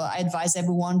work. So I advise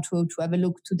everyone to have a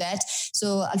look to that.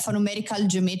 So alphanumerical,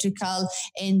 geometrical,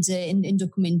 and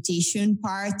documentation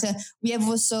part. We have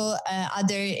also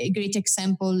other great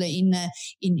example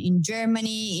in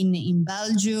Germany, in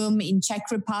Belgium, in Czech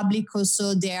Republic.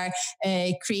 Also, they are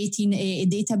creating a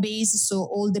database, so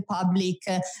all the public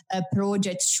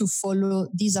projects should follow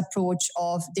this approach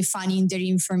of defining their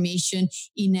information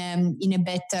in a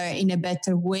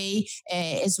better way,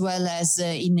 as well as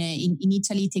in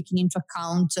Italy, taking into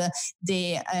account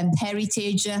the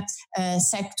heritage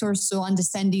sector. So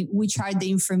understanding which are the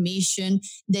information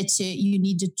that you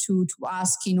need to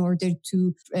ask in order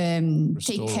to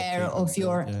take care of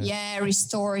your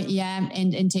restore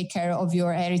and take care of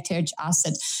your heritage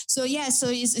asset. So so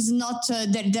it's not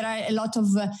there are a lot of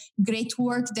great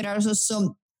work. There are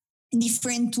also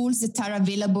different tools that are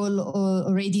available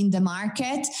already in the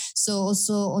market. So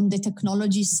also on the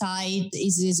technology side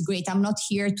is great. I'm not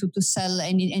here to sell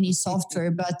any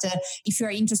software, but if you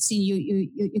are interested,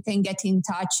 you can get in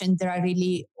touch, and there are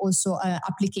really also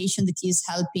application that is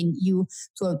helping you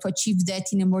to achieve that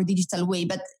in a more digital way.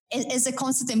 But as a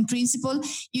concept and principle,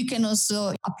 you can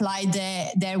also apply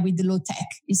there with the low tech.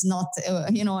 It's not,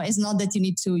 it's not that you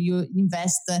need to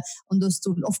invest on those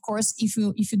tools. Of course, if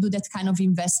you do that kind of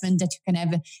investment, that you can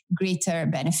have greater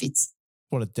benefits.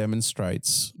 What it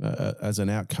demonstrates as an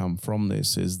outcome from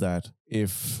this is that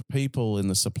if people in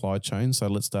the supply chain, so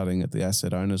let's starting at the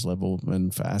asset owners level,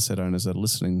 and for asset owners that are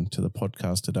listening to the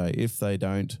podcast today, if they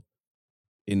don't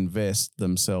invest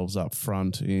themselves up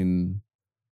front in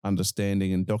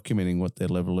understanding and documenting what their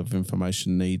level of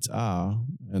information needs are,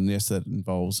 and yes, that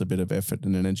involves a bit of effort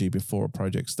and energy before a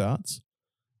project starts,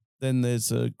 then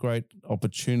there's a great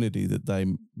opportunity that they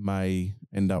may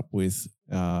end up with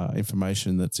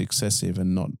information that's excessive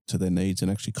and not to their needs, and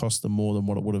actually cost them more than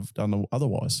what it would have done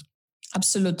otherwise.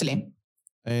 Absolutely.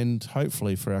 And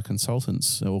hopefully for our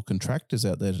consultants or contractors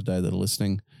out there today that are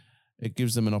listening, it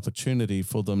gives them an opportunity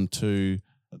for them to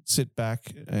sit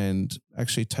back and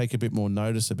actually take a bit more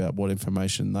notice about what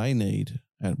information they need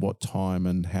at what time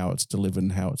and how it's delivered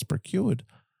and how it's procured,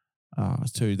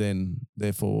 to then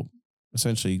therefore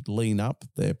essentially lean up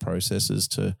their processes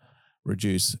to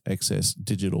reduce excess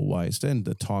digital waste and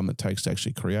the time it takes to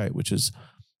actually create, which is,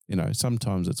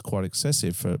 sometimes it's quite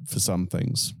excessive for some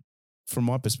things. From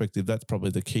my perspective, that's probably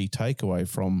the key takeaway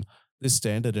from this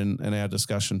standard and our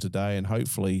discussion today, and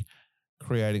hopefully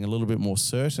creating a little bit more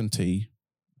certainty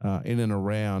in and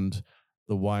around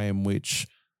the way in which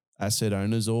asset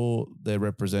owners or their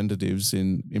representatives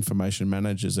in information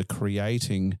managers are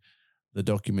creating the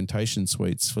documentation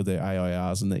suites for their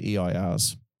AIRs and the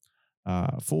EIRs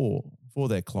for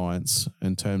their clients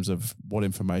in terms of what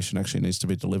information actually needs to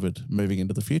be delivered moving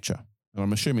into the future. And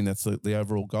I'm assuming that's the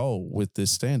overall goal with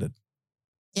this standard.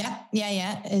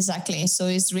 Yeah, exactly. So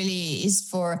it's really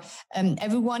for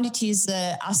everyone that is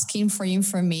asking for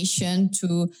information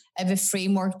to have a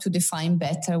framework to define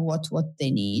better what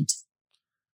they need.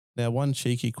 Now, one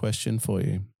cheeky question for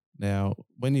you. Now,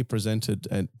 when you presented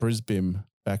at Brisbane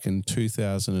back in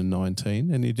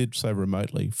 2019, and you did so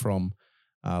remotely from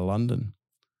London,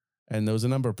 and there was a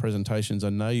number of presentations I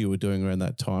know you were doing around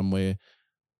that time where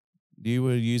you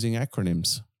were using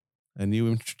acronyms, and you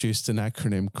introduced an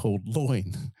acronym called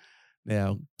LOIN.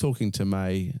 Now, talking to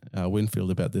May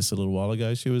Winfield about this a little while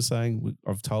ago, she was saying,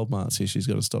 I've told Marzia she's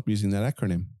got to stop using that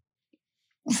acronym.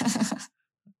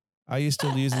 Are you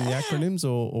still using the acronyms,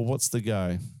 or what's the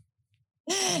go?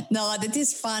 No, that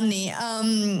is funny.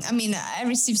 I mean, I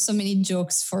received so many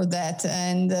jokes for that,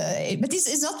 and but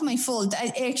it's not my fault.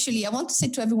 I want to say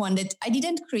to everyone that I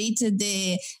didn't create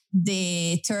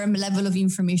the term level of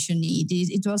information need.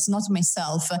 It was not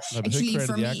myself. No, actually,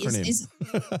 for me, is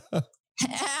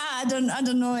I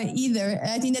don't know either.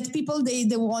 I think that people they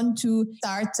want to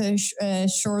start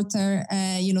shorter,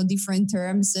 different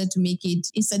terms to make it,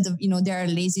 instead of they are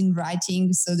lazy in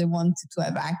writing, so they want to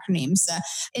have acronyms.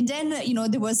 And then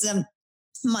there was.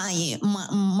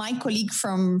 My colleague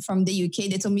from the UK,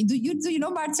 they told me, do you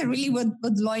know, Marzia, really what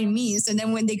LOIN means? And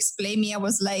then when they explained me, I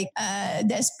was like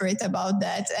desperate about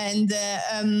that. And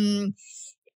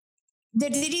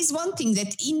there is one thing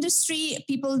that industry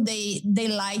people, they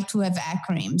like to have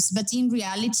acronyms, but in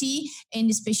reality,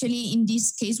 and especially in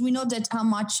this case, we know that how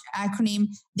much acronym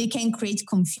they can create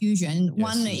confusion. Yes,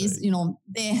 one indeed. Is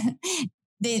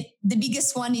the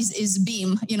biggest one is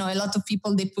BEAM. A lot of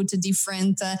people, they put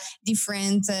different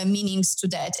meanings to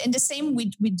that. And the same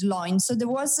with LOIN. So there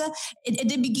was, at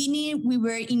the beginning, we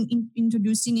were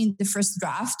introducing in the first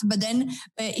draft, but then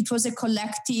it was a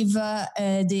collective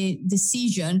the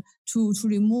decision to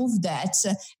remove that,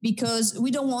 because we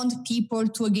don't want people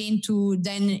to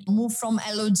then move from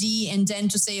LOD and then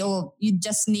to say, oh, you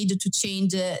just need to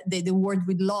change the word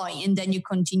with LOIN and then you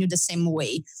continue the same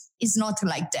way. It's not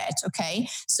like that, okay?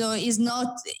 So it's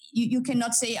not, you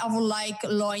cannot say, I would like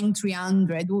LOIN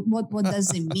 300. What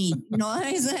does it mean?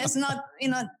 It's not,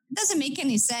 it doesn't make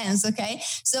any sense, okay?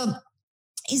 So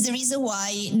is the reason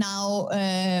why now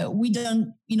we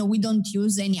don't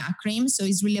use any acronyms. So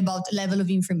it's really about level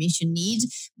of information need,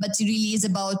 but it really is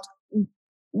about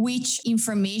which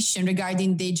information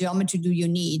regarding the geometry do you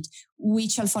need,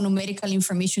 which alphanumerical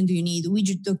information do you need,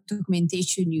 which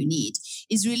documentation you need.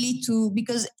 Is really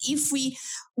because if we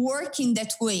work in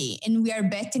that way and we are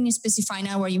better in specifying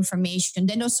our information,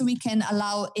 then also we can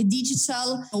allow a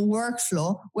digital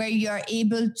workflow where you are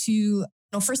able to,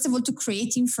 first of all, to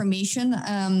create information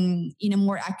in a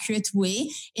more accurate way,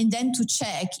 and then to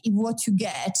check if what you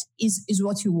get is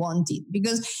what you wanted.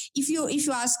 Because if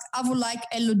you ask, I would like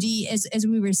LOD, as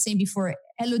we were saying before,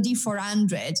 LOD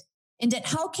 400, and then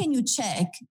how can you check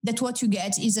that what you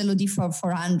get is LOD for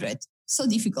 400? So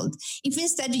difficult. If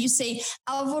instead you say,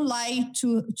 I would like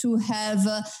to have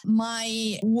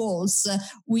my walls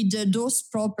with those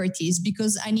properties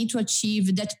because I need to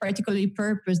achieve that particular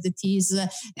purpose that is,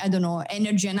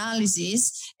 energy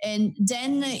analysis, and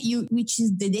then which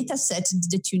is the data set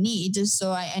that you need.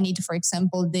 So I need, for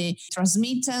example, the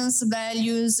transmittance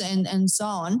values and so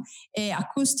on,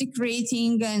 acoustic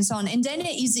rating and so on. And then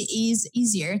it is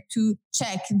easier to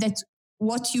check that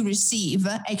what you receive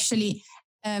actually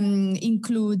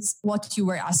includes what you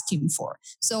were asking for.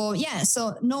 So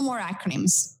no more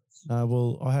acronyms.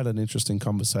 Well, I had an interesting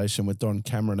conversation with Don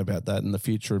Cameron about that in the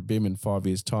future of BIM in 5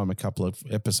 years' time a couple of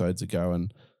episodes ago,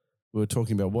 and we were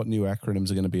talking about what new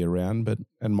acronyms are going to be around,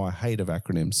 and my hate of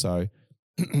acronyms. So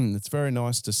it's very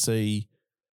nice to see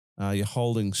you're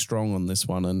holding strong on this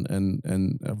one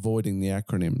and avoiding the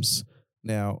acronyms.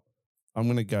 Now, I'm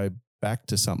going to go back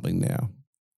to something now,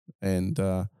 and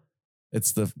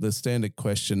it's the standard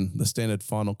question, the standard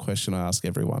final question I ask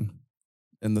everyone.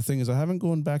 And the thing is, I haven't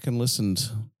gone back and listened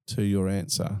to your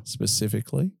answer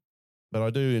specifically, but I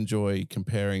do enjoy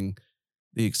comparing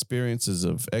the experiences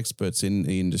of experts in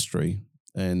the industry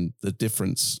and the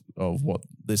difference of what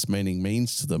this meaning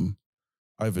means to them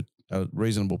over a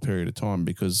reasonable period of time,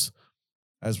 because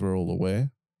as we're all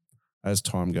aware, as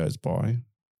time goes by,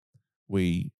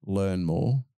 we learn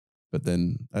more, but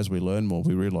then as we learn more,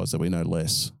 we realize that we know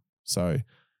less. So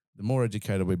the more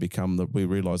educated we become, that we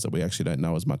realize that we actually don't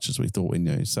know as much as we thought we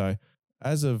knew. So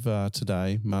as of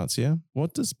today, Marzia,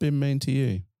 what does BIM mean to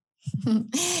you?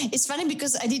 It's funny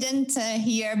because I didn't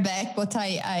hear back what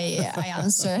I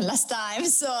answered last time,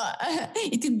 so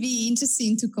it would be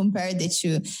interesting to compare the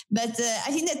two. But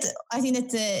I think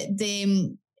that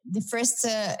the first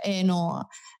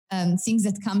things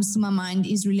that comes to my mind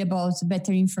is really about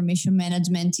better information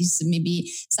management. Is maybe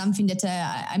something that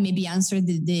I maybe answered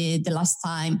the last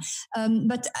time.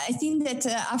 But I think that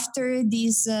after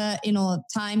this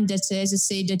time that, as I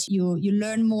say, that you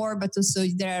learn more, but also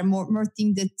there are more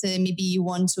things that maybe you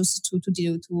want also to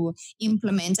do to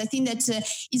implement. I think that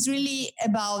it's really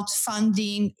about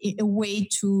finding a way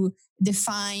to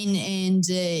define and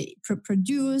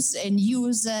produce and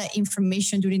use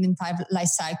information during the entire life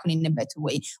cycle in a better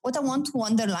way. what I want to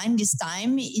underline this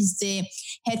time is the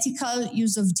ethical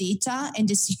use of data and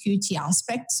the security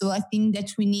aspect. So I think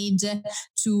that we need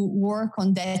to work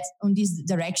on this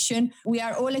direction. We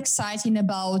are all excited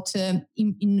about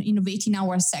innovating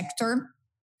our sector.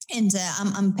 And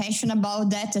I'm passionate about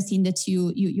that. I think that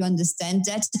you understand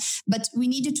that. But we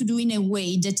needed to do in a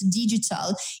way that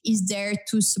digital is there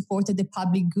to support the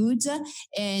public good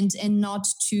and not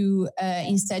to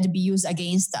instead be used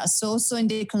against us. So also in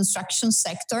the construction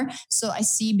sector. So I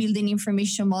see building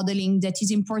information modeling that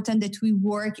is important that we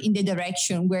work in the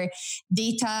direction where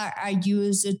data are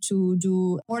used to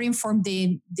do more informed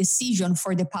decision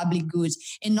for the public good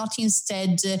and not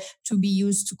instead to be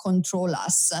used to control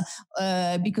us.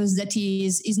 Because that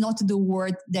is not the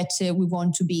word that we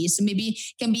want to be. So maybe it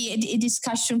can be a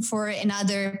discussion for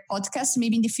another podcast,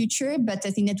 maybe in the future. But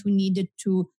I think that we needed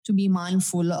to be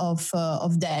mindful of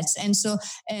that, and so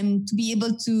to be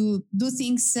able to do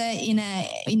things in an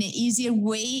easier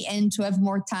way and to have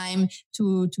more time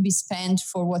to be spent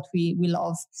for what we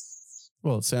love.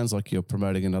 Well, it sounds like you're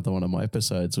promoting another one of my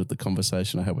episodes with the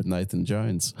conversation I had with Nathan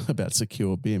Jones about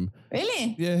secure BIM.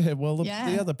 Really? Yeah. Well,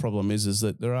 the other problem is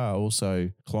that there are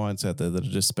also clients out there that are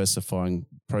just specifying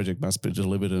project must be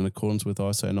delivered in accordance with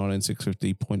ISO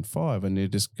 19650.5, and you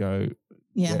just go,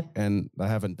 and they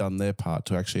haven't done their part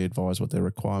to actually advise what their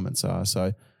requirements are.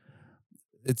 So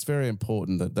it's very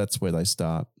important that that's where they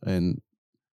start. And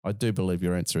I do believe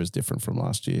your answer is different from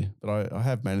last year, but I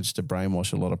have managed to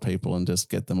brainwash a lot of people and just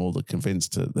get them all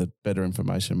convinced that better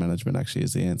information management actually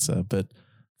is the answer. But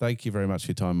thank you very much for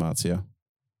your time, Marzia.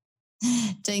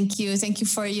 Thank you. Thank you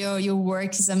for your work.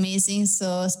 It's amazing.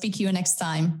 So speak to you next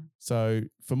time. So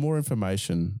for more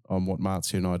information on what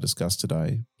Marzia and I discussed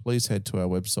today, please head to our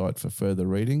website for further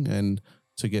reading and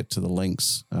to get to the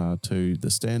links to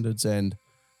the standards and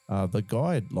the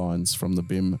guidelines from the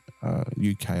BIM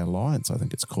UK Alliance, I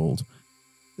think it's called.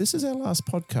 This is our last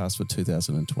podcast for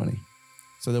 2020.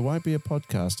 So there won't be a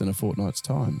podcast in a fortnight's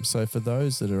time. So for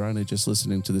those that are only just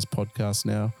listening to this podcast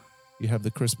now, you have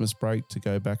the Christmas break to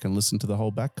go back and listen to the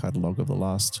whole back catalogue of the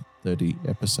last 30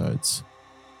 episodes.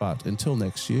 But until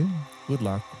next year, good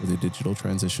luck with your digital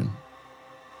transition.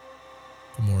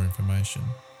 For more information,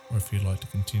 or if you'd like to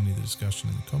continue the discussion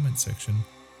in the comments section,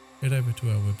 head over to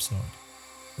our website,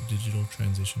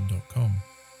 thedigitaltransition.com.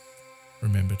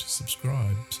 Remember to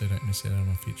subscribe so you don't miss out on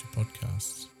our future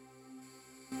podcasts.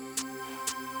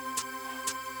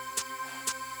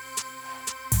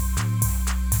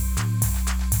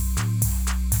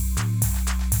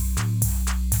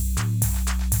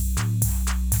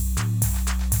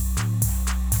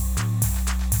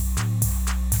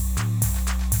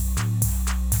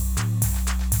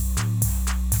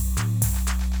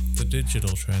 The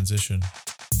Digital Transition.